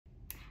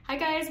Hi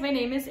guys, my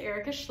name is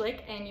Erika Schlick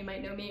and you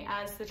might know me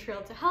as the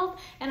Trail to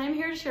Health, and I'm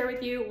here to share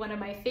with you one of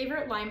my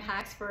favorite Lyme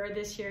hacks for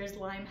this year's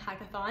Lyme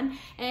hackathon.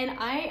 And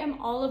I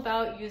am all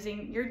about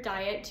using your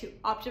diet to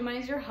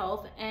optimize your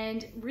health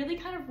and really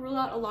kind of rule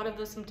out a lot of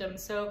those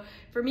symptoms. So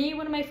for me,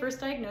 one of my first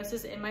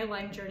diagnoses in my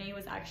Lyme journey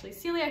was actually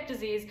celiac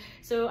disease.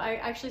 So I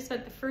actually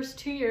spent the first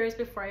 2 years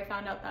before I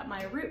found out that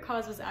my root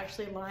cause was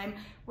actually Lyme,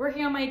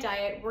 working on my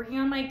diet, working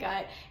on my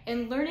gut,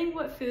 and learning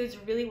what foods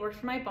really worked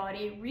for my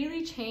body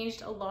really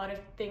changed a lot of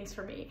things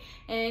for me.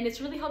 And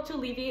it's really helped to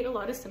alleviate a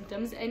lot of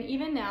symptoms. And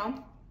even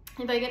now,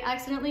 if I get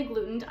accidentally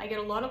glutened, I get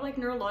a lot of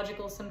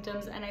neurological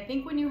symptoms. And I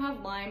think when you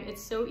have Lyme,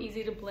 it's so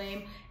easy to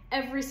blame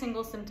every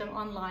single symptom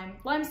on Lyme.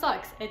 Lyme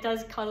sucks. It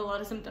does cause a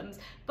lot of symptoms,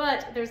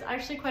 but there's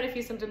actually quite a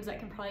few symptoms that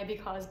can probably be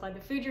caused by the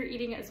food you're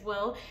eating as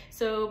well.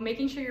 So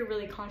making sure you're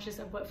really conscious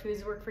of what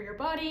foods work for your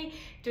body,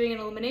 doing an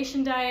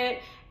elimination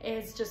diet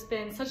has just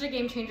been such a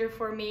game changer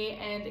for me,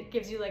 and it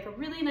gives you a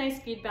really nice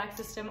feedback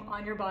system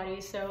on your body.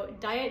 So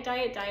diet,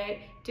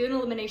 do an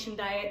elimination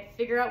diet,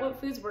 figure out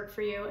what foods work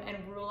for you, and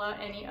rule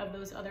out any of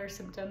those other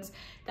symptoms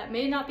that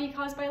may not be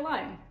caused by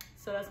Lyme.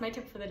 So that's my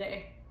tip for the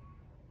day.